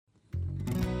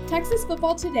Texas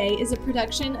Football Today is a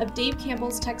production of Dave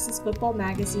Campbell's Texas Football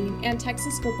Magazine and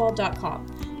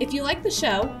TexasFootball.com. If you like the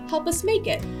show, help us make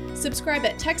it. Subscribe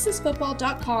at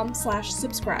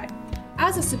TexasFootball.com/subscribe.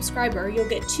 As a subscriber, you'll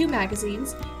get 2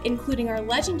 magazines, including our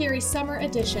legendary summer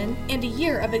edition and a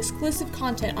year of exclusive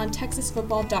content on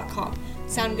TexasFootball.com.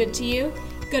 Sound good to you?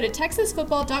 Go to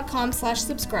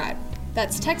TexasFootball.com/subscribe.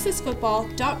 That's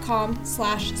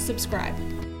TexasFootball.com/subscribe.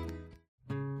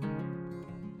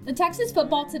 The Texas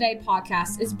Football Today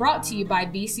podcast is brought to you by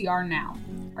VCR Now.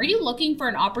 Are you looking for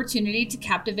an opportunity to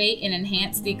captivate and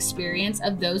enhance the experience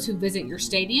of those who visit your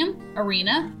stadium,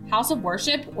 arena, house of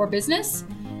worship, or business?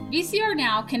 VCR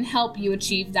Now can help you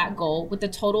achieve that goal with the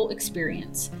total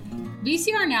experience.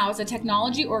 VCR Now is a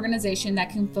technology organization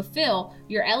that can fulfill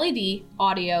your LED,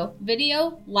 audio,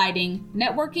 video, lighting,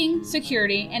 networking,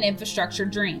 security, and infrastructure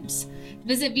dreams.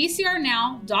 Visit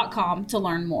VCRNow.com to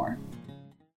learn more.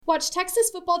 Watch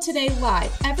Texas Football Today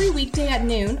live every weekday at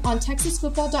noon on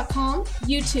TexasFootball.com,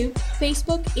 YouTube,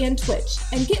 Facebook, and Twitch,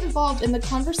 and get involved in the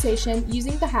conversation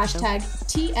using the hashtag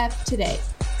TFToday.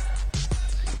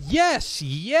 Yes,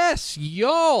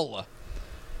 y'all!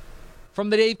 From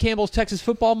the Dave Campbell's Texas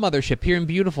Football Mothership here in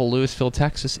beautiful Lewisville,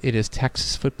 Texas, it is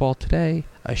Texas Football Today,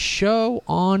 a show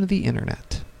on the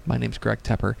internet. My name's Greg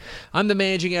Tepper. I'm the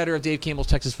managing editor of Dave Campbell's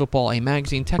Texas Football, a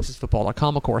magazine,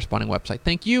 TexasFootball.com, a corresponding website.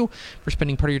 Thank you for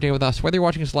spending part of your day with us, whether you're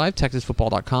watching us live,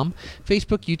 TexasFootball.com,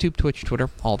 Facebook, YouTube, Twitch,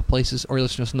 Twitter, all the places, or you're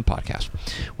listening to us on the podcast,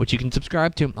 which you can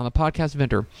subscribe to on the podcast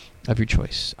vendor of your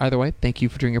choice. Either way, thank you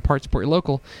for doing your part. Support your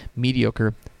local,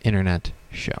 mediocre internet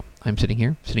show. I'm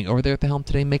sitting over there at the helm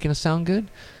today, making us sound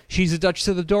good. She's the Duchess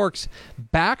of the Dorks,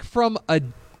 back from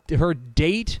her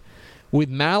date with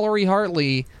Mallory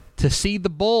Hartley to see the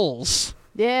Bulls.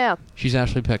 Yeah. She's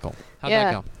Ashley Pickle. How'd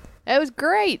that go? It was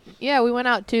great. Yeah, we went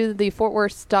out to the Fort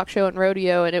Worth Stock Show and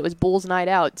Rodeo, and it was Bulls night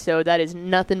out, so that is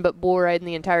nothing but bull riding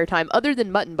the entire time, other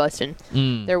than mutton busting.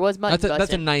 There was mutton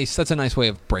busting. That's a nice way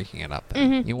of breaking it up.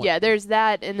 Then. Mm-hmm. Yeah, there's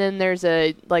that, and then there's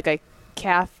a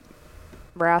calf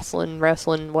wrestling,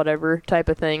 whatever type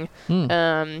of thing.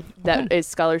 That is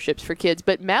scholarships for kids.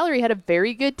 But Mallory had a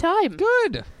very good time.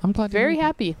 Good. I'm glad. Very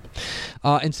happy.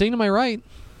 And sitting to my right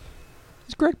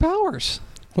is Greg Powers.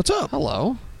 What's up?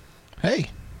 Hello.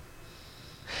 Hey.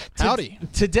 Howdy.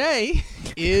 Today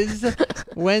is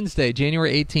Wednesday,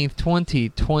 January 18th,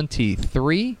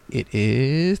 2023. It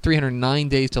is 309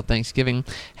 days till Thanksgiving.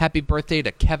 Happy birthday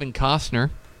to Kevin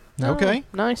Costner. Okay.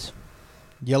 Nice.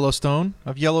 Of Yellowstone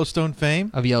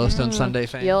fame. Of Yellowstone Sunday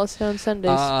fame. Yellowstone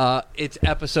Sundays. It's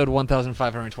episode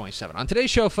 1527. On today's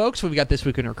show, folks, we've got This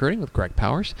Week in Recruiting with Greg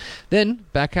Powers. Then,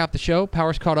 back half the show,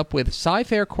 Powers caught up with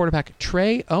Cy-Fair quarterback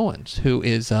Trey Owens, who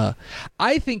is, I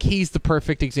think he's the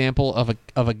perfect example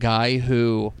of a guy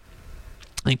who,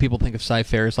 I think people think of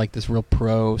Cy-Fair as like this real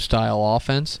pro-style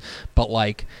offense, but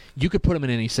like you could put him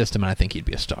in any system, and I think he'd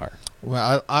be a star.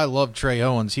 Well, I love Trey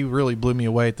Owens. He really blew me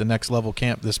away at the Next Level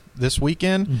camp this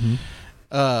weekend.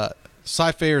 Mm-hmm.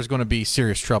 Cy-Fair is going to be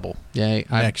serious trouble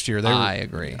next year. I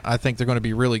agree. I think they're going to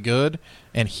be really good,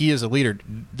 and he is a leader.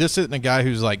 This isn't a guy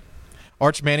who's like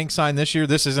Arch Manning signed this year.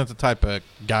 This isn't the type of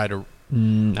guy to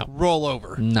roll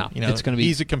over. No, it's going to be.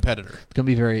 He's a competitor. It's going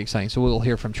to be very exciting. So we'll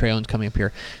hear from Trey Owens coming up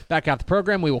here. Back out the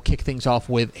program, we will kick things off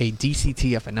with a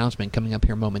DCTF announcement coming up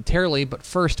here momentarily. But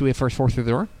first, do we have first four through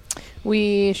the door?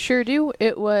 We sure do.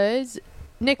 It was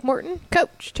Nick Morton,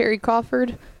 Coach Terry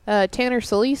Crawford, Tanner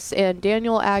Solis, and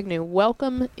Daniel Agnew.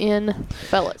 Welcome in,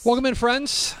 fellas. Welcome in,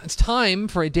 friends. It's time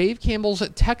for a Dave Campbell's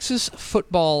Texas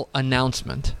football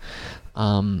announcement.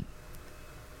 It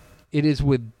is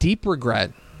with deep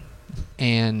regret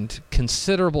and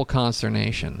considerable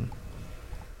consternation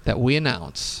that we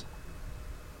announce,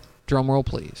 drumroll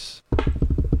please,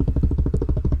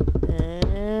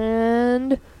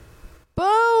 and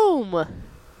boom,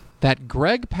 that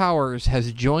Greg Powers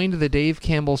has joined the Dave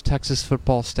Campbell's Texas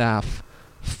football staff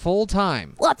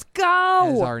full-time. Let's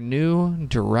go! As our new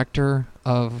director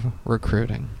of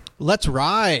recruiting. Let's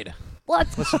ride.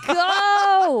 Let's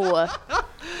go!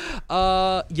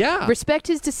 Yeah. Respect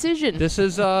his decision. This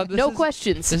is no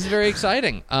questions. This is very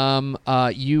exciting.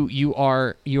 You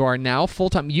are now full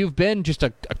time. You've been just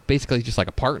basically just like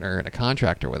a partner and a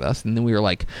contractor with us, and then we were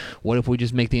like, what if we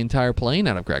just make the entire plane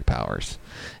out of Greg Powers?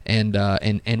 And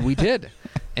we did.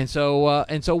 And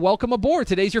so welcome aboard.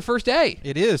 Today's your first day.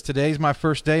 It is. Today's my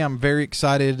first day. I'm very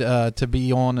excited to be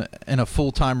in a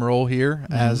full-time role here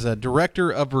as a director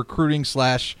of recruiting /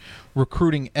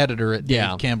 recruiting editor at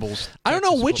Dave Campbell's. I don't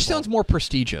know which sounds more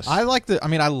prestigious. I like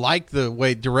the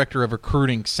way director of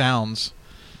recruiting sounds.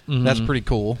 Mm-hmm. That's pretty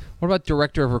cool. What about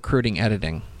director of recruiting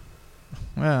editing?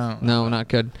 Well, No, not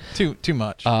good. too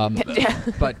much.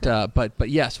 But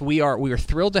yes, we are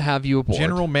thrilled to have you aboard.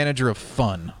 General manager of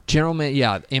fun.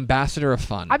 Ambassador of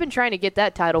fun. I've been trying to get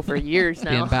that title for years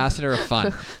The now. ambassador of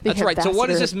fun. The That's right. So what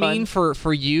does ambassador this of mean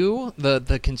for you,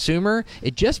 the consumer?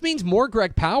 It just means more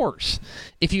Greg Powers.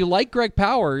 If you like Greg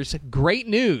Powers, great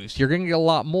news. You're going to get a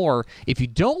lot more. If you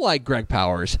don't like Greg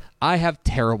Powers, I have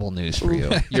terrible news for you.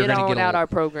 You're Get gonna on out our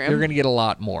program. You're going to get a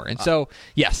lot more. And so,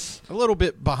 yes. A little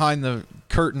bit behind the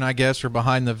curtain, I guess, or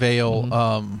behind the veil.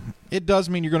 Mm-hmm. It does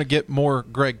mean you're going to get more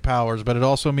Greg Powers, but it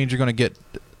also means you're going to get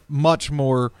much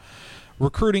more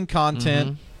recruiting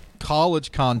content,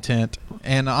 college content,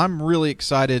 and I'm really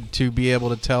excited to be able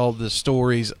to tell the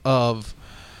stories of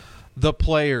the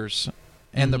players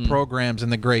and the programs in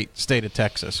the great state of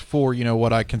Texas for,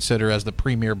 what I consider as the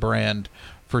premier brand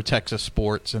for Texas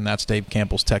sports, and that's Dave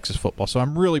Campbell's Texas Football. So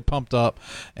I'm really pumped up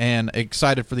and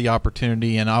excited for the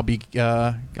opportunity, and I'll be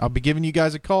giving you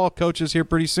guys a call, coaches, here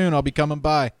pretty soon. I'll be coming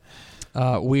by.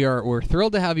 We're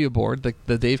thrilled to have you aboard.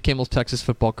 The Dave Campbell's Texas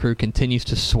Football crew continues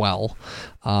to swell,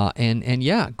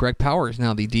 and Greg Powers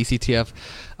now the DCTF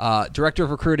Director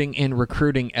of Recruiting and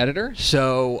Recruiting Editor.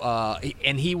 So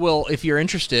and he will, if you're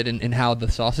interested in how the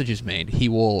sausage is made, he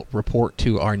will report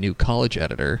to our new college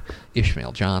editor,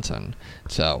 Ishmael Johnson.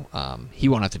 So he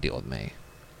won't have to deal with me.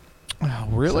 Oh,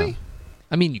 really? So,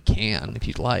 I mean, you can if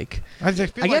you'd like. I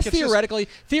guess it's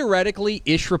theoretically,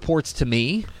 Ish reports to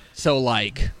me. So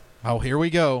like. Oh, here we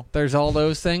go. There's all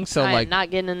those things. So I like, am not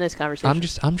getting in this conversation. I'm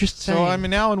just saying. So I'm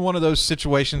now in one of those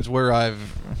situations where I've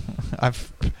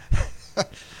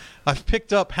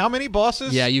picked up how many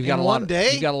bosses? Yeah, you've got in a one lot.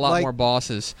 day. You've got a lot more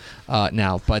bosses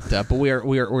now. But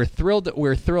we're thrilled.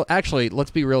 We're thrilled. Actually, let's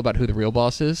be real about who the real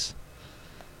boss is.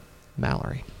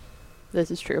 Mallory. This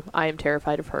is true. I am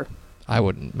terrified of her. I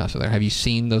wouldn't mess with her. Have you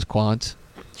seen those quads?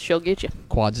 She'll get you.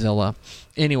 Quadzilla.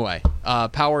 Anyway,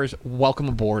 Powers, welcome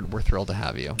aboard. We're thrilled to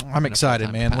have you. I'm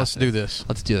excited, man. Let's do this.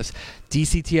 Let's do this.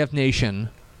 DCTF Nation,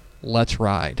 let's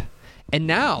ride. And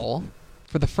now,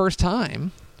 for the first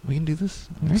time, we can do this.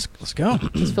 Let's go.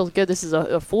 This feels good. This is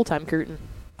a full-time curtain.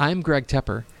 I'm Greg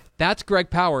Tepper. That's Greg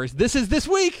Powers. This is This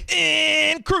Week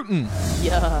in Recruiting.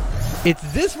 Yeah. It's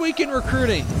This Week in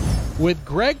Recruiting with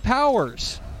Greg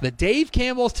Powers, the Dave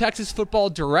Campbell's Texas Football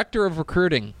Director of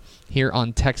Recruiting here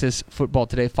on Texas Football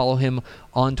Today. Follow him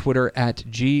on Twitter at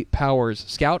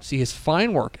GPowersScout. See his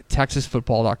fine work at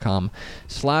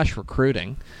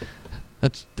texasfootball.com/recruiting.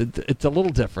 It's a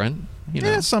little different.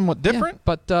 Yeah, it's somewhat different.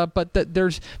 Yeah, but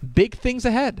there's big things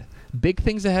ahead. Big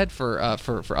things ahead for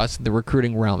us in the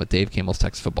recruiting realm at Dave Campbell's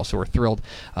Texas Football. So we're thrilled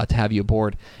to have you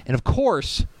aboard. And of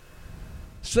course,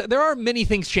 so there are many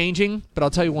things changing, but I'll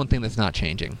tell you one thing that's not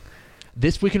changing.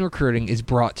 This Week in Recruiting is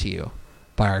brought to you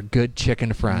by our good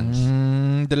chicken friends.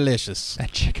 Delicious.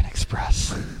 At Chicken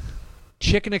Express.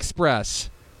 Chicken Express.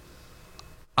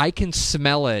 I can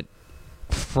smell it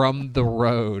from the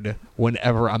road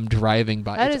whenever I'm driving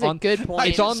by. That is a good point.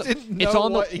 It's on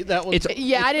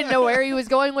Yeah, I didn't know where he was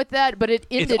going with that, but it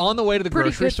ended it's on the way to the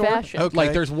pretty grocery good store. fashion. Okay.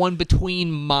 Like there's one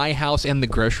between my house and the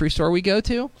grocery store we go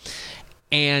to.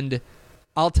 And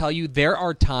I'll tell you, there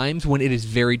are times when it is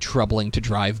very troubling to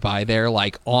drive by there,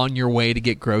 like on your way to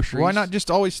get groceries. Why not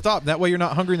just always stop? That way you're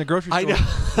not hungry in the grocery store. I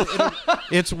know.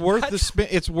 It's worth the spin.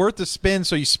 It's worth the spin,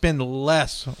 so you spend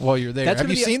less while you're there. Have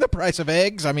you seen the price of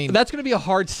eggs? I mean, that's going to be a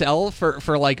hard sell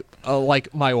for like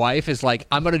my wife is like,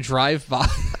 I'm going to drive by.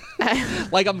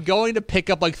 Like I'm going to pick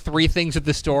up like 3 things at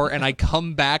the store, and I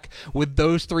come back with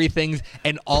those 3 things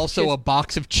and also a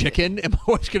box of chicken, and my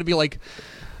wife's going to be like,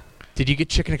 did you get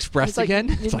Chicken Express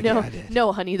again? It's like, no, yeah, I did.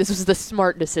 no, honey, this was the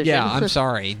smart decision. Yeah, I'm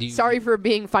sorry. Sorry for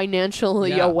being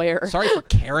financially aware. Sorry for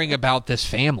caring about this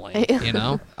family, you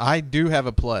know? I do have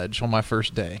a pledge on my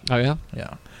first day. Oh, yeah?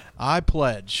 Yeah. I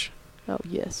pledge Oh,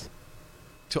 yes.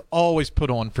 to always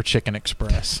put on for Chicken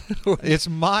Express. It's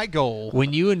my goal.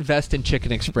 When you invest in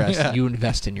Chicken Express, Yeah. you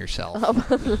invest in yourself.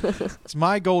 It's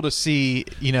my goal to see,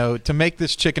 to make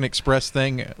this Chicken Express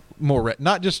thing more,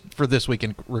 not just for This Week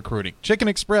in Recruiting. Chicken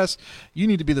Express, you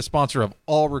need to be the sponsor of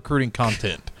all recruiting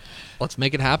content. Let's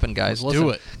make it happen, guys. Let's do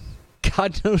it.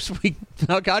 God knows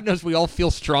we all feel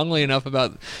strongly enough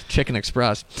about Chicken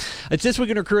Express. It's This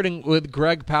Week in Recruiting with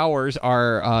Greg Powers,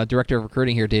 our Director of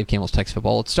Recruiting here at Dave Campbell's Texas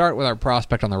Football. Let's start with our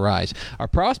prospect on the rise. Our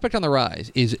prospect on the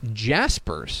rise is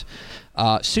Jasper's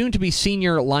soon-to-be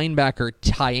senior linebacker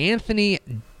Tyanthony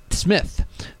Smith,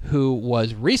 who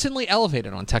was recently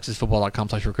elevated on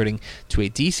TexasFootball.com/recruiting to a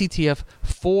DCTF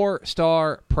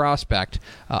 4-star prospect.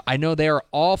 I know they are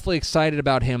awfully excited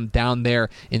about him down there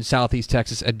in Southeast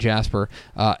Texas at Jasper,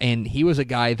 and he was a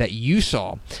guy that you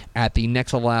saw at the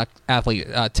Next Level Athlete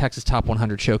Texas Top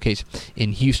 100 Showcase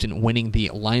in Houston, winning the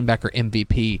linebacker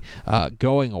MVP,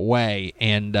 going away.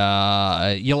 And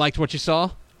you liked what you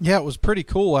saw? Yeah, it was pretty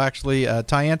cool, actually.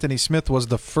 Ty Anthony Smith was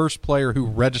the first player who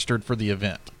registered for the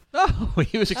event. Oh,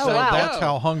 he was excited. wow. That's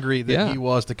how hungry that he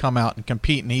was to come out and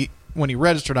compete. And when he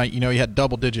registered, he had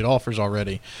double-digit offers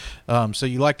already. So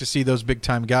you like to see those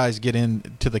big-time guys get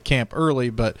into the camp early,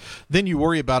 but then you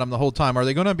worry about them the whole time. Are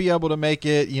they going to be able to make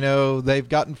it? They've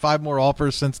gotten 5 more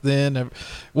offers since then.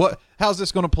 How's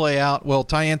this going to play out? Well,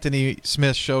 Ty Anthony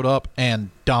Smith showed up and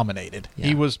dominated. Yeah.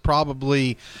 He was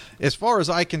probably, as far as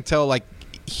I can tell,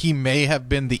 he may have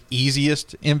been the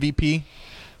easiest MVP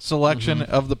selection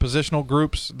of the positional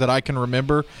groups that I can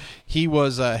remember. He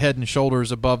was head and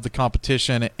shoulders above the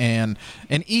competition and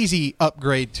an easy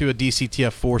upgrade to a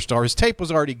DCTF 4-star. His tape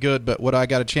was already good, but what I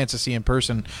got a chance to see in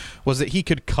person was that he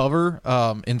could cover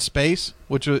in space,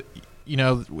 which is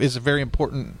a very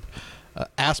important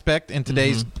aspect in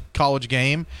today's college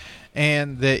game,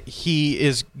 and that he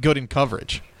is good in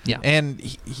coverage. Yeah. And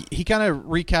he kind of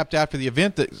recapped after the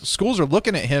event that schools are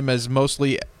looking at him as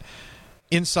mostly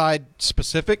inside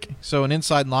specific, so an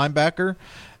inside linebacker,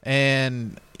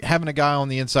 and having a guy on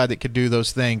the inside that could do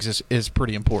those things is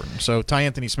pretty important. So Ty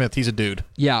Anthony Smith, he's a dude.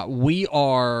 Yeah, we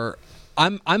are.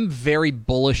 I'm very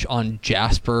bullish on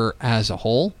Jasper as a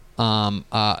whole.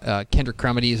 Kendrick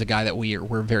Cremedy is a guy that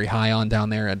we're very high on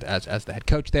down there as the head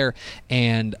coach there,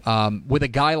 and with a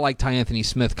guy like Ty Anthony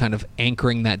Smith kind of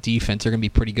anchoring that defense, they're going to be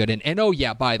pretty good. And oh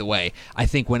yeah, by the way, I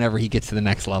think whenever he gets to the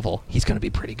next level, he's going to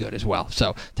be pretty good as well.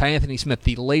 So Ty Anthony Smith,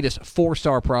 the latest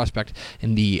 4-star prospect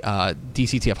in the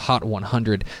DCTF Hot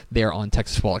 100 there on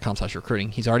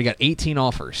TexasFootball.com/recruiting. He's already got 18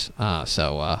 offers,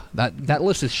 so that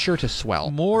list is sure to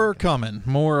swell. More are coming.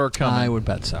 I would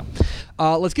bet so.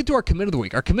 Let's get to our commit of the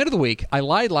week. Our commit of the week, I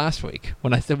lied last week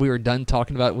when I said we were done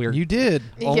talking about You did.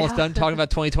 Almost done talking about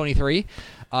 2023.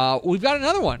 We've got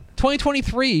another one.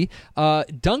 2023,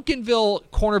 Duncanville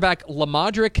cornerback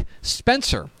Lamadrick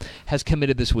Spencer has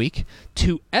committed this week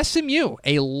to SMU,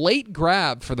 a late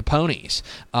grab for the Ponies.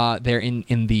 They're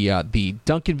in the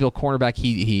Duncanville cornerback.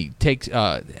 He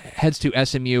heads to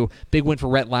SMU. Big win for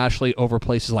Rhett Lashley over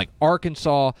places like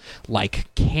Arkansas,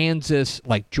 like Kansas,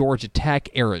 like Georgia Tech,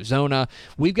 Arizona.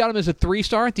 We've got him as a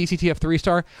 3-star, DCTF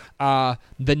 3-star,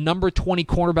 the number 20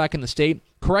 cornerback in the state.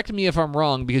 Correct me if I'm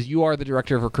wrong, because you are the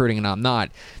director of recruiting and I'm not.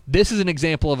 This is an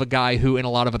example of a guy who in a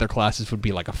lot of other classes would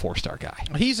be like a 4-star guy.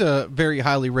 He's a very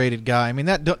highly rated guy. I mean,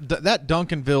 that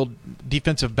Duncanville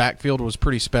defensive backfield was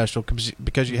pretty special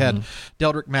because you had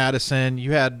Deldrick Madison,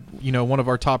 you had one of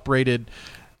our top-rated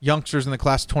youngsters in the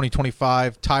class of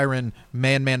 2025, Tyron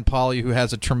Man Polly, who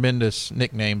has a tremendous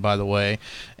nickname, by the way.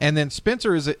 And then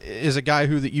Spencer is a guy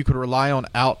that you could rely on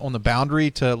out on the boundary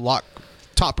to lock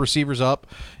top receivers up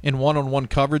in one-on-one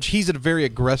coverage. He's a very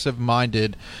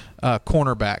aggressive-minded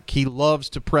cornerback. He loves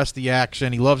to press the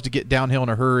action. He loves to get downhill in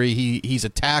a hurry. He's a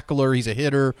tackler. He's a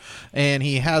hitter, and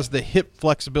he has the hip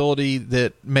flexibility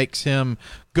that makes him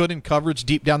good in coverage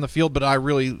deep down the field, but I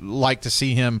really like to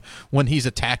see him when he's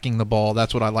attacking the ball.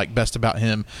 That's what I like best about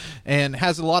him, and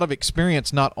has a lot of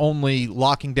experience not only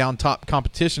locking down top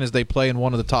competition as they play in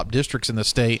one of the top districts in the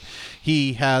state.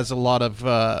 He has a lot of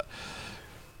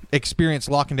experience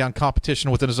locking down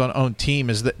competition within his own team,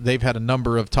 is that they've had a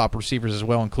number of top receivers as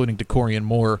well, including DeCorian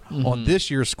Moore on this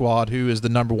year's squad, who is the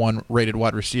number 1 rated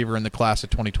wide receiver in the class of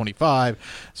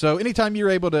 2025. So anytime you're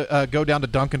able to go down to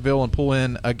Duncanville and pull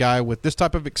in a guy with this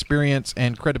type of experience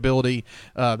and credibility,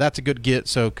 that's a good get.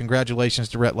 So congratulations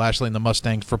to Rhett Lashley and the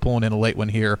Mustangs for pulling in a late one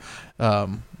here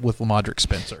with Lamadrick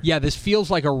Spencer. Yeah, this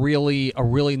feels like a really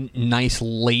nice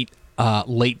late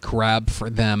grab for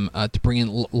them to bring in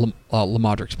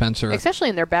Lamadrick Spencer, especially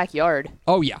in their backyard.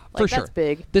 Oh yeah, for sure. That's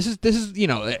big. This is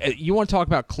you want to talk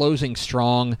about closing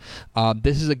strong.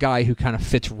 This is a guy who kind of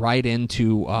fits right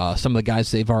into some of the guys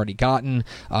they've already gotten.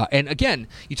 And again,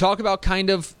 you talk about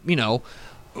kind of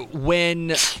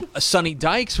when Sonny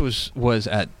Dykes was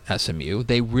at SMU,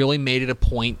 they really made it a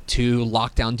point to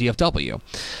lock down DFW.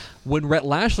 When Rhett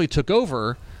Lashley took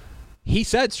over, he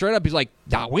said straight up, he's like,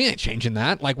 nah, we ain't changing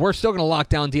that. Like, we're still going to lock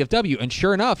down DFW. And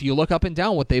sure enough, you look up and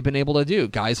down what they've been able to do.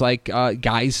 Guys like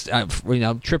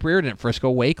Trip Reardon at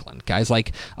Frisco Wakeland. Guys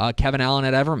like Kevin Allen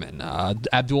at Everman.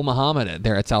 Abdul Muhammad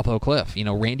there at South Oak Cliff.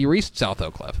 Randy Reese at South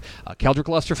Oak Cliff. Keldrick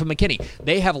Luster from McKinney.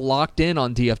 They have locked in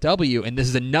on DFW, and this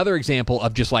is another example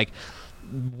of just like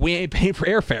we ain't paying for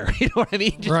airfare. You know what I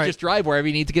mean? Just drive wherever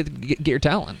you need to get your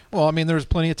talent. Well, I mean, there's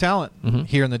plenty of talent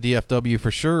here in the DFW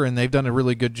for sure, and they've done a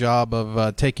really good job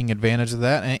of taking advantage of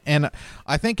that. And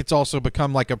I think it's also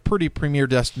become like a pretty premier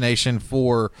destination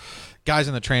for guys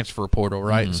in the transfer portal,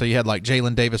 right? So you had like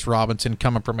Jalen Davis Robinson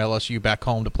coming from LSU back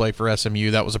home to play for SMU.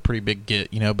 That was a pretty big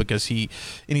get, because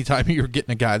anytime you were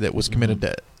getting a guy that was committed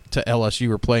to LSU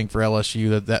or playing for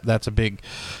LSU, that's a big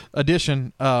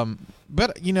addition.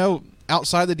 But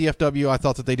outside the DFW, I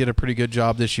thought that they did a pretty good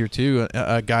job this year too.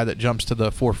 A guy that jumps to the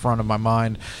forefront of my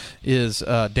mind is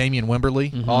Damian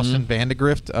Wimberly, Austin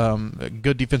Vandegrift, a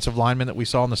good defensive lineman that we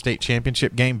saw in the state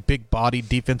championship game. Big-bodied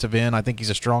defensive end. I think he's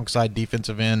a strong side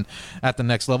defensive end at the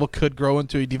next level. Could grow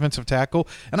into a defensive tackle.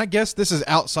 And I guess this is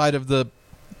outside of the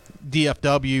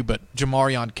DFW, but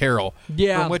Jamarion Carroll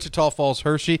from Wichita Falls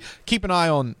Hershey. Keep an eye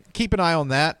on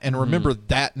that, and remember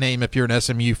that name if you're an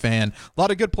SMU fan. A lot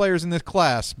of good players in this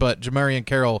class, but Jamarion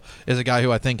Carroll is a guy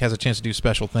who I think has a chance to do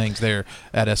special things there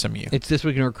at SMU. It's This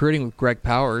Week in Recruiting with Greg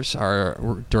Powers,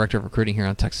 our Director of Recruiting here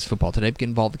on Texas Football Today. Get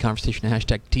involved in the conversation,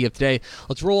 hashtag TF Today.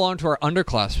 Let's roll on to our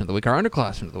underclassmen of the week. Our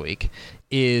underclassman of the week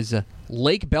is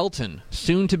Lake Belton,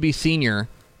 soon to be senior.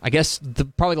 I guess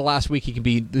probably the last week he can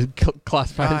be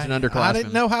classified as an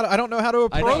underclassman. I don't know how to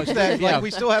approach that. Like we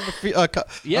still have a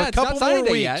couple more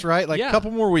weeks, right? Like a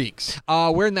couple more weeks.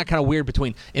 We're in that kind of weird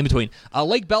in between.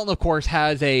 Lake Belton, of course,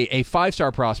 has a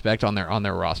 5-star prospect on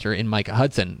their roster in Micah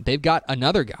Hudson. They've got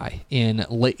another guy in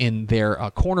their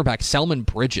cornerback, Selman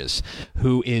Bridges,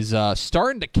 who is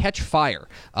starting to catch fire.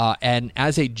 And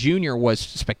as a junior, was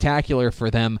spectacular for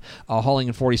them, hauling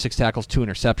in 46 tackles, 2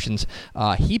 interceptions.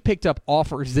 He picked up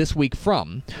offers this week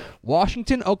from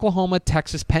Washington, Oklahoma,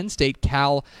 Texas, Penn State,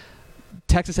 Cal,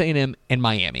 Texas A&M, and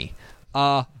Miami.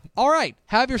 All right,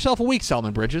 have yourself a week,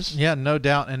 Selman Bridges. Yeah, no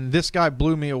doubt. And this guy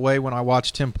blew me away when I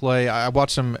watched him play. I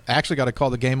watched him, actually got to call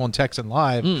the game on Texan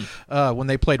Live when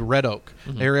they played Red Oak.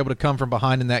 They were able to come from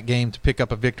behind in that game to pick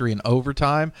up a victory in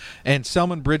overtime. And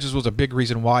Selman Bridges was a big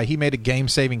reason why. He made a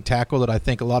game-saving tackle that I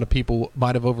think a lot of people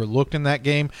might have overlooked in that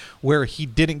game, where he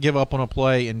didn't give up on a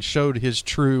play and showed his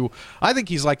true, I think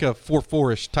he's like a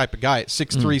 4'4"-ish type of guy at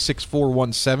 6'3", 6'4",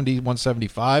 170,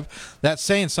 175. That's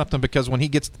saying something, because when he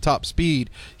gets the top speed,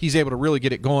 he's able to really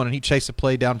get it going, and he chased a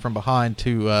play down from behind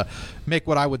to make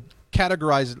what I would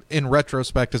categorize in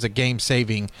retrospect as a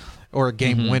game-saving or a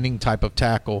game-winning type of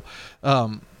tackle.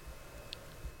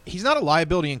 He's not a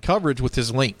liability in coverage with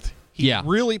his length. He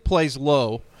really plays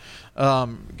low,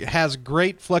 has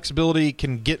great flexibility,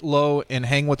 can get low and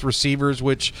hang with receivers,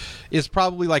 which is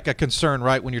probably like a concern,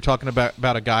 right, when you're talking about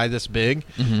a guy this big.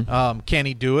 Can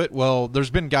he do it? Well,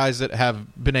 there's been guys that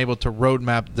have been able to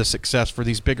roadmap the success for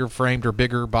these bigger framed or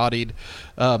bigger bodied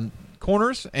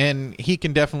corners, and he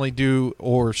can definitely do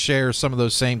or share some of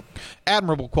those same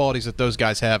admirable qualities that those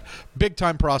guys have. Big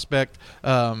time prospect.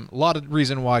 A lot of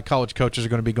reason why college coaches are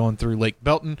going to be going through Lake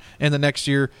Belton in the next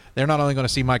year. They're not only going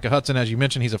to see Micah Hudson, as you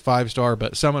mentioned, he's a 5-star,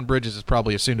 but Selman Bridges is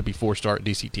probably a soon-to-be 4-star at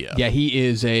DCTF. Yeah,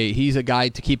 he's a guy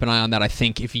to keep an eye on. That I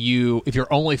think if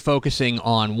you're only focusing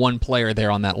on one player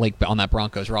there on that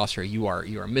Broncos roster, you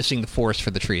are missing the forest for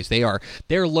the trees.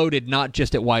 They're loaded not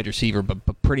just at wide receiver,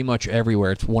 but pretty much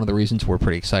everywhere. It's one of the reasons we're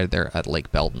pretty excited there at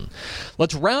Lake Belton.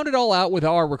 Let's round it all out with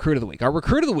our recruit of the week. Our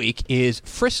recruit of the week is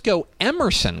Frisco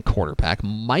Emerson quarterback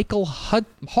Michael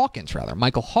Hawkins.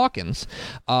 Michael Hawkins,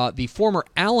 the former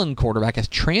Allen quarterback, has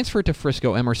transferred to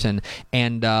Frisco Emerson,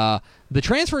 and the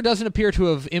transfer doesn't appear to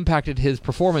have impacted his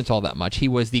performance all that much. He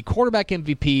was the quarterback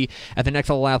MVP at the Next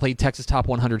Level Athlete Texas Top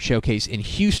 100 Showcase in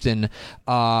Houston,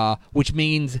 which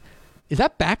means... Is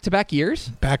that back-to-back years?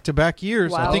 Back-to-back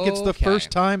years. Wow. I think it's the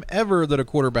first time ever that a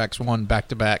quarterback's won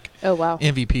back-to-back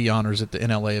MVP honors at the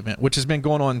NLA event, which has been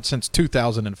going on since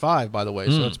 2005, by the way.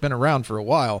 So it's been around for a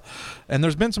while. And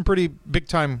there's been some pretty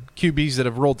big-time QBs that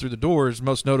have rolled through the doors,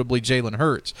 most notably Jalen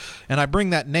Hurts. And I bring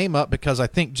that name up because I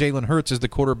think Jalen Hurts is the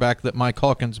quarterback that Mike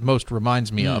Hawkins most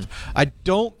reminds me of. I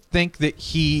don't think that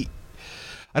he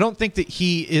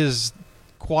is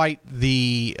quite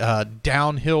the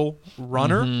downhill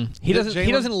runner. He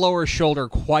doesn't lower his shoulder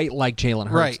quite like Jalen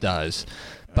Hurts does.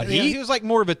 But he was like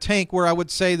more of a tank, where I would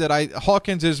say that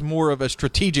Hawkins is more of a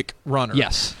strategic runner.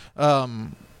 Yes.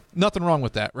 Nothing wrong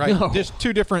with that, right? No. Just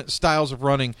two different styles of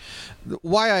running.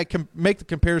 Why I make the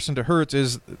comparison to Hurts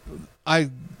is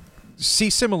I see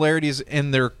similarities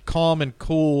in their calm and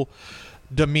cool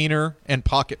demeanor and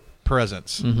pocket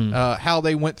presence, how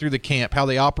they went through the camp, how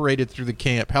they operated through the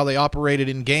camp, how they operated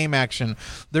in game action.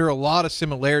 There are a lot of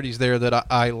similarities there that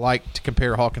I like to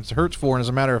compare Hawkins to Hurts for. And as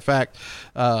a matter of fact,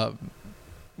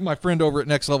 my friend over at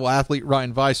Next Level Athlete,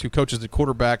 Ryan Weiss, who coaches the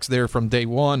quarterbacks there from day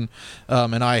one,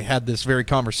 and I had this very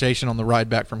conversation on the ride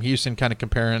back from Houston, kind of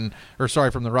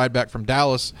from the ride back from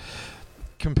Dallas,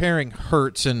 comparing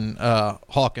Hurts and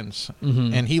Hawkins,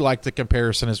 and he liked the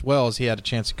comparison as well, as he had a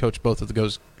chance to coach both of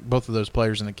those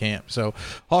players in the camp. So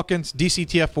Hawkins,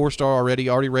 DCTF 4-star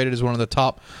already rated as one of the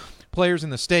top players in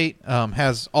the state,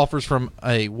 has offers from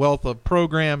a wealth of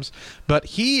programs, but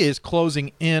he is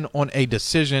closing in on a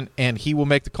decision, and he will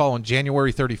make the call on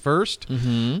January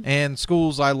 31st. And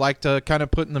schools I like to kind of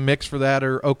put in the mix for that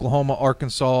are Oklahoma,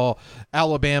 Arkansas,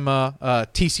 Alabama,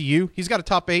 TCU. He's got a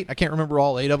top 8. I can't remember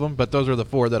all 8 of them, but those are the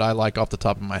 4 that I like off the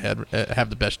top of my head have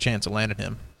the best chance of landing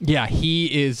him. Yeah,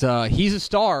 he is. He's a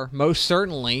star, most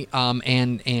certainly,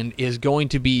 and is going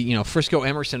to be. Frisco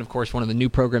Emerson, of course, one of the new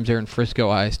programs there in Frisco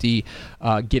ISD,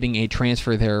 getting a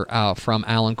transfer there from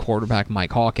Allen quarterback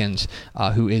Mike Hawkins,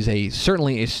 who is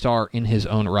certainly a star in his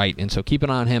own right. And so keep an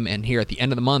eye on him. And here at the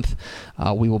end of the month,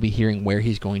 we will be hearing where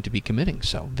he's going to be committing.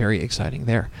 So very exciting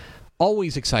there.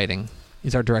 Always exciting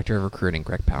is our director of recruiting,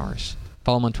 Greg Powers.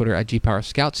 Follow him on Twitter at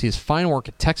GPowersScout. See his fine work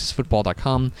at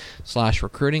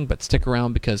TexasFootball.com/recruiting. But stick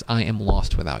around because I am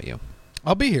lost without you.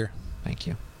 I'll be here. Thank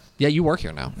you. Yeah, you work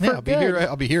here now. Yeah, I'll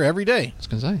be here every day. I was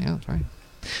going to say, yeah, that's right.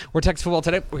 We're Texas Football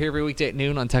Today. We're here every weekday at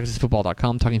noon on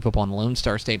TexasFootball.com, talking football in the Lone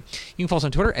Star State. You can follow us on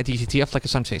Twitter at DCTF, like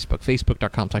us on Facebook,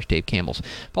 Facebook.com/Dave Campbells.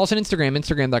 Follow us on Instagram,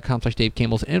 Instagram.com/Dave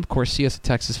Campbells, and of course, see us at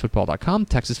TexasFootball.com.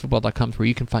 TexasFootball.com is where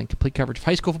you can find complete coverage of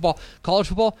high school football, college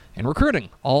football, and recruiting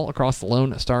all across the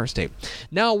Lone Star State.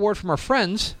 Now, a word from our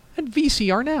friends at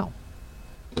VCR Now.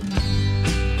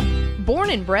 Born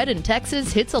and bred in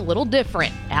Texas hits a little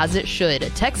different, as it should.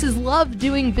 Texas loves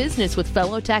doing business with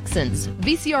fellow Texans.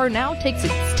 VCR Now takes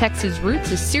its Texas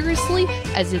roots as seriously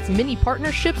as its many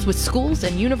partnerships with schools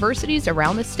and universities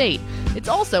around the state. It's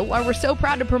also why we're so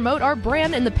proud to promote our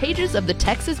brand in the pages of the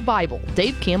Texas Bible,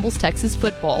 Dave Campbell's Texas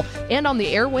Football, and on the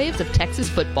airwaves of Texas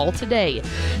Football Today.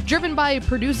 Driven by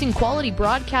producing quality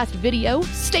broadcast video,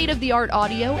 state-of-the-art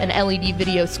audio, and LED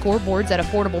video scoreboards at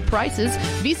affordable prices,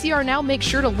 VCR Now makes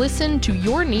sure to listen to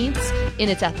your needs in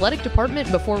its athletic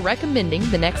department before recommending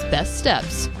the next best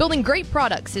steps. Building great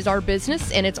products is our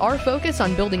business, and it's our focus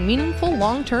on building meaningful,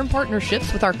 long-term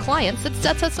partnerships with our clients that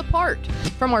sets us apart.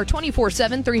 From our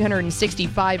 24/7,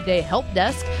 365-day help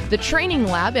desk, the training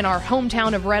lab in our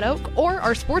hometown of Red Oak, or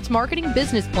our sports marketing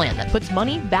business plan that puts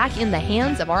money back in the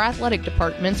hands of our athletic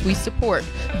departments we support,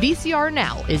 VCR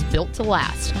Now is built to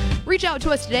last. Reach out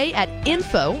to us today at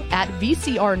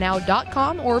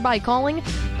info@vcrnow.com or by calling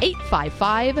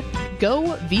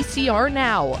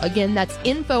 855-GO-VCR-NOW. Again, that's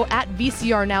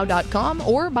info@vcrnow.com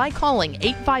or by calling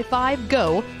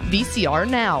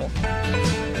 855-GO-VCR-NOW.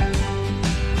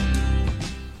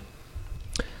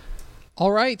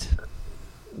 All right.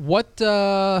 Who'd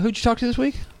you talk to this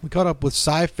week? We caught up with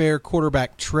Cy-Fair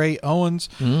quarterback Trey Owens,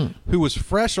 who was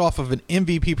fresh off of an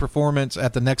MVP performance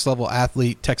at the Next Level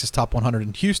Athlete Texas Top 100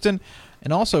 in Houston,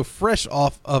 and also fresh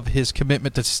off of his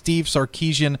commitment to Steve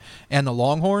Sarkisian and the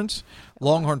Longhorns.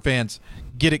 Longhorn fans,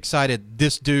 get excited.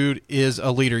 This dude is a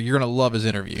leader. You're going to love his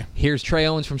interview. Here's Trey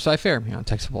Owens from Cy-Fair here on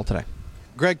Texas Football Today.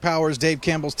 Greg Powers, Dave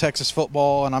Campbell's Texas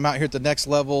Football, and I'm out here at the Next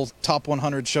Level Top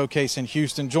 100 Showcase in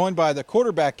Houston, joined by the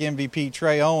quarterback MVP,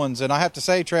 Trey Owens. And I have to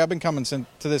say, Trey, I've been coming to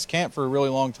this camp for a really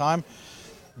long time.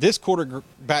 This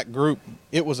quarterback group,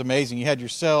 it was amazing. You had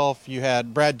yourself, you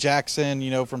had Brad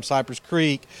Jackson, from Cypress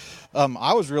Creek.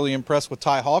 I was really impressed with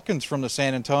Ty Hawkins from the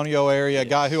San Antonio area, a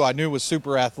guy who I knew was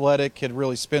super athletic, could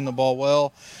really spin the ball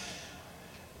well.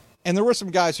 And there were some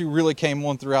guys who really came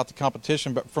on throughout the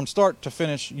competition, but from start to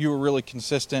finish, you were really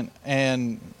consistent,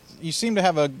 and you seem to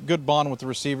have a good bond with the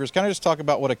receivers. Kind of just talk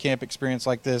about what a camp experience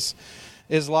like this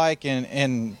is like,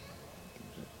 and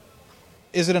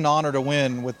is it an honor to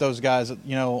win with those guys,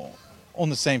 on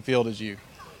the same field as you?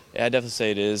 Yeah, I'd definitely say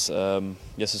it is.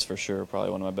 Yes, it's for sure probably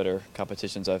one of my better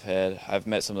competitions I've had. I've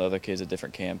met some of the other kids at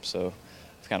different camps, so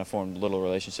I've kind of formed little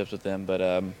relationships with them. But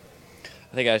I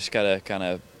think I just got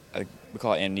to we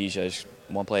call it amnesia, just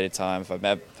one play at a time. If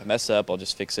I mess up, I'll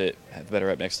just fix it, have a better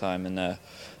rep next time. And when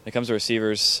it comes to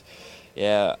receivers,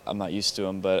 yeah, I'm not used to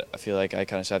them, but I feel like I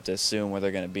kind of just have to assume where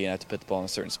they're going to be and I have to put the ball in a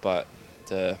certain spot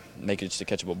to make it just a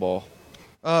catchable ball.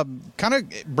 Kind of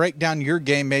break down your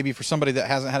game maybe for somebody that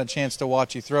hasn't had a chance to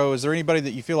watch you throw. Is there anybody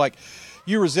that you feel like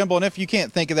you resemble? And if you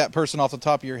can't think of that person off the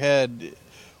top of your head,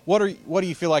 what do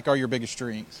you feel like are your biggest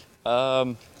strengths?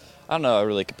 I don't know. I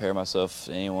really compare myself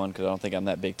to anyone because I don't think I'm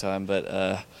that big time.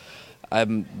 But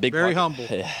I'm big. Very humble.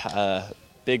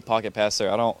 Big pocket passer.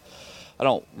 I don't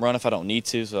run if I don't need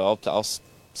to. So I'll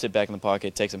sit back in the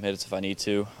pocket, take some hits if I need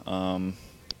to.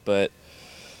 But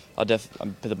I'll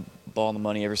put the ball on the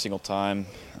money every single time,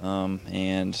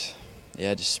 and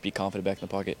yeah, just be confident back in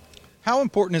the pocket. How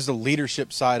important is the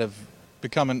leadership side of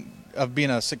being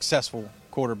a successful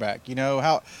quarterback? You know,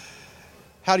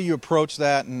 how do you approach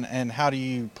that, and how do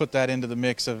you put that into the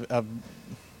mix of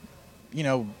you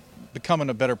know, becoming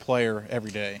a better player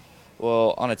every day?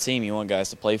 Well, on a team, you want guys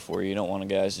to play for you. You don't want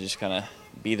guys to just kind of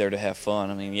be there to have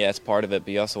fun. I mean, yeah, it's part of it,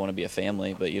 but you also want to be a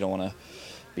family, but you don't want to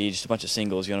be just a bunch of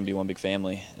singles. You want to be one big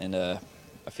family, and I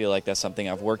feel like that's something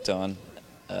I've worked on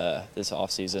this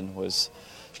offseason, was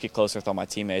to get closer with all my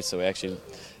teammates so we actually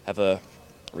have a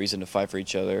reason to fight for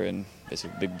each other, and it's a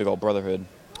big old brotherhood.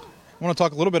 I want to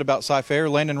talk a little bit about Cy-Fair.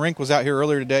 Landon Rink was out here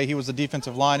earlier today. He was the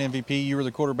defensive line MVP. You were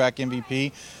the quarterback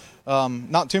MVP.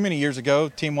 Not too many years ago,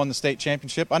 team won the state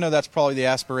championship. I know that's probably the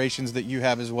aspirations that you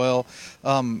have as well.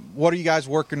 What are you guys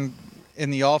working in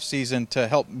the offseason to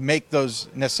help make those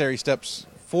necessary steps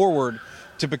forward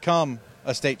to become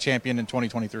a state champion in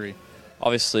 2023?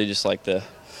 Obviously, just like the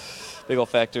big old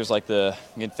factors like the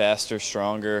getting faster,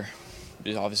 stronger,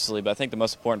 obviously. But I think the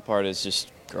most important part is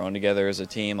just growing together as a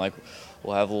team. Like,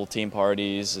 we'll have little team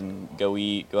parties and go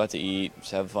out to eat,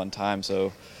 just have a fun time.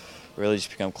 So really just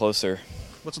become closer.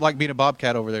 What's it like being a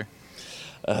Bobcat over there?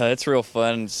 It's real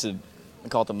fun. We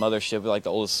call it the mothership. We're like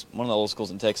one of the oldest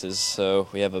schools in Texas. So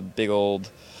we have a big old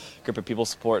group of people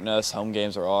supporting us. Home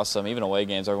games are awesome. Even away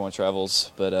games, everyone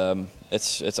travels. But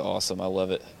it's awesome. I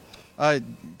love it.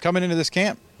 Coming into this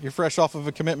camp, you're fresh off of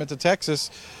a commitment to Texas.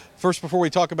 First, before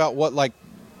we talk about what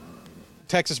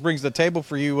Texas brings to the table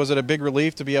for you, was it a big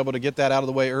relief to be able to get that out of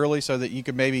the way early so that you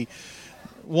could maybe,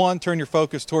 one, turn your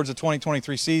focus towards the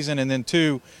 2023 season, and then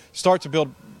two, start to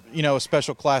build, a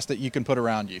special class that you can put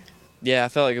around you? Yeah, I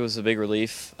felt like it was a big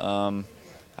relief. I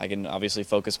can obviously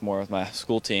focus more with my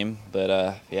school team, but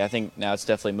I think now it's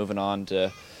definitely moving on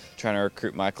to trying to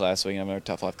recruit my class so we can have another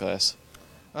top 5 class.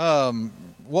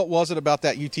 What was it about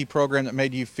that UT program that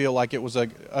made you feel like it was a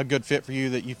good fit for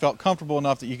you, that you felt comfortable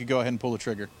enough that you could go ahead and pull the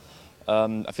trigger?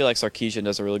 I feel like Sarkeesian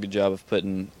does a really good job of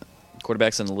putting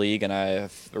quarterbacks in the league, and I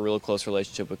have a really close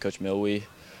relationship with Coach Milwee.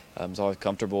 He's always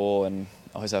comfortable and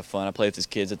always have fun. I play with his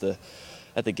kids at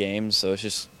the games, so it's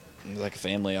just like a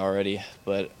family already.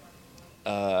 But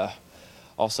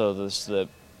also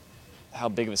how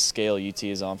big of a scale UT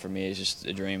is on for me is just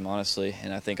a dream, honestly,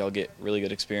 and I think I'll get really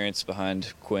good experience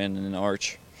behind Quinn and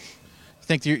Arch. I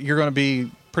think you're going to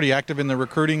be pretty active in the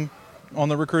recruiting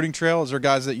trail. Is there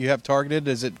guys that you have targeted?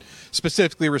 Is it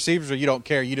specifically receivers, or you don't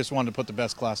care? You just wanted to put the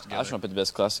best class together? I just want to put the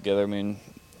best class together. I mean,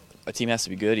 a team has to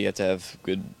be good. You have to have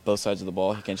good both sides of the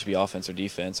ball. You can't just be offense or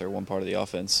defense or one part of the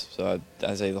offense. So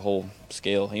I say the whole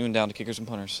scale, even down to kickers and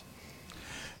punters.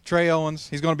 Trey Owens,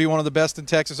 he's going to be one of the best in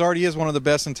Texas. Already is one of the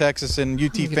best in Texas, and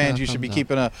UT fans, you should be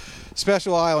keeping a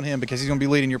special eye on him because he's going to be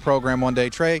leading your program one day.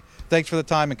 Trey, thanks for the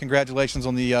time, and congratulations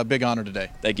on the big honor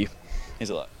today. Thank you. Thanks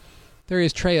a lot. There he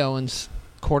is, Trey Owens,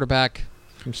 quarterback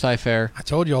from Cy-Fair. I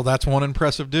told y'all that's one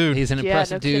impressive dude. He's an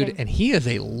impressive dude, kidding. and he is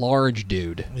a large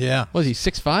dude. Yeah. Was he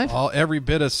 6'5"? Every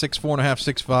bit of 6'4.5",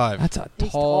 6'5". That's a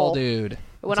He's tall tall. dude.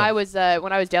 When I was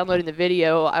downloading the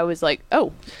video, I was like,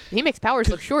 "Oh, he makes Powers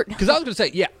look short." Because I was going to say,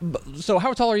 yeah. So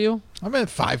how tall are you? I'm at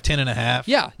 5'10 and a half.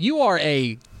 Yeah, you are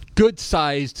a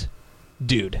good-sized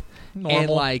dude.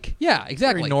 Normal. And yeah,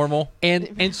 exactly. Very normal.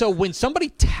 And so when somebody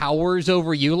towers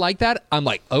over you like that, I'm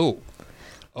like, oh.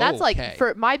 That's okay.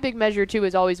 for my big measure too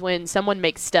is always when someone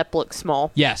makes Step look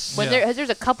small. Yes. When Yeah. there's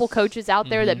a couple coaches out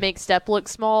there that make Step look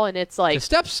small, and it's like, The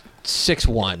Step's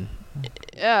 6'1".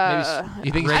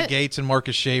 You think Greg Gates and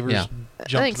Marcus Shavers. Yeah.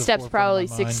 jumped I think to the Step's forefront probably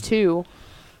of my mind. 6'2".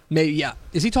 maybe, yeah.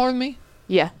 Is he taller than me?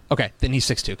 Yeah, Okay, then he's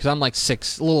 6'2", because I'm like a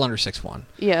little under 6'1".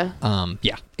 yeah.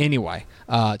 Yeah. Anyway,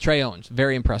 Trey Owens,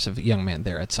 very impressive young man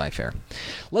there at Cy-Fair.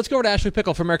 Let's go to Ashley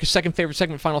Pickle for America's second favorite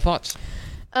segment. Final thoughts.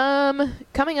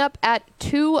 Coming up at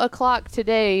 2:00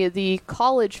 today, the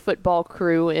college football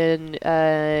crew in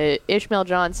Ishmael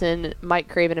Johnson, Mike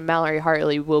Craven, and Mallory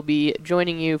Hartley will be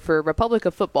joining you for Republic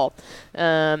of Football.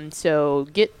 So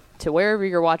get to wherever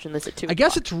you're watching this at 2:00. I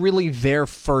guess it's really their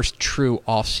first true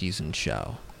off-season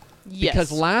show. yes.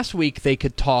 Because last week they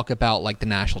could talk about the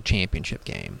national championship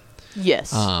game.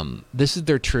 yes. This is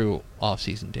their true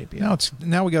off-season debut.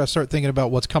 Now we got to start thinking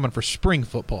about what's coming for spring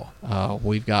football.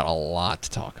 We've got a lot to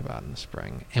talk about in the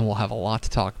spring, and we'll have a lot to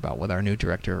talk about with our new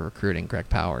director of recruiting, Greg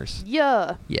Powers.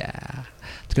 Yeah. Yeah.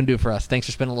 It's going to do it for us. Thanks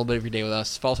for spending a little bit of your day with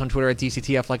us. Follow us on Twitter at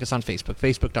DCTF. Like us on Facebook,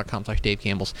 facebook.com/Dave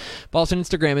Campbell's. Follow us on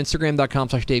Instagram,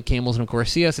 instagram.com/Dave Campbell's. And, of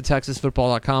course, see us at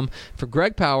TexasFootball.com. For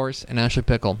Greg Powers and Ashley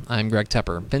Pickle, I'm Greg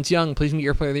Tepper. Vince Young, please meet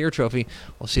your Player of the Year trophy.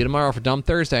 We'll see you tomorrow for Dumb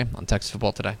Thursday on Texas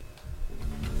Football Today.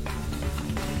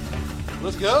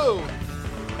 Let's go.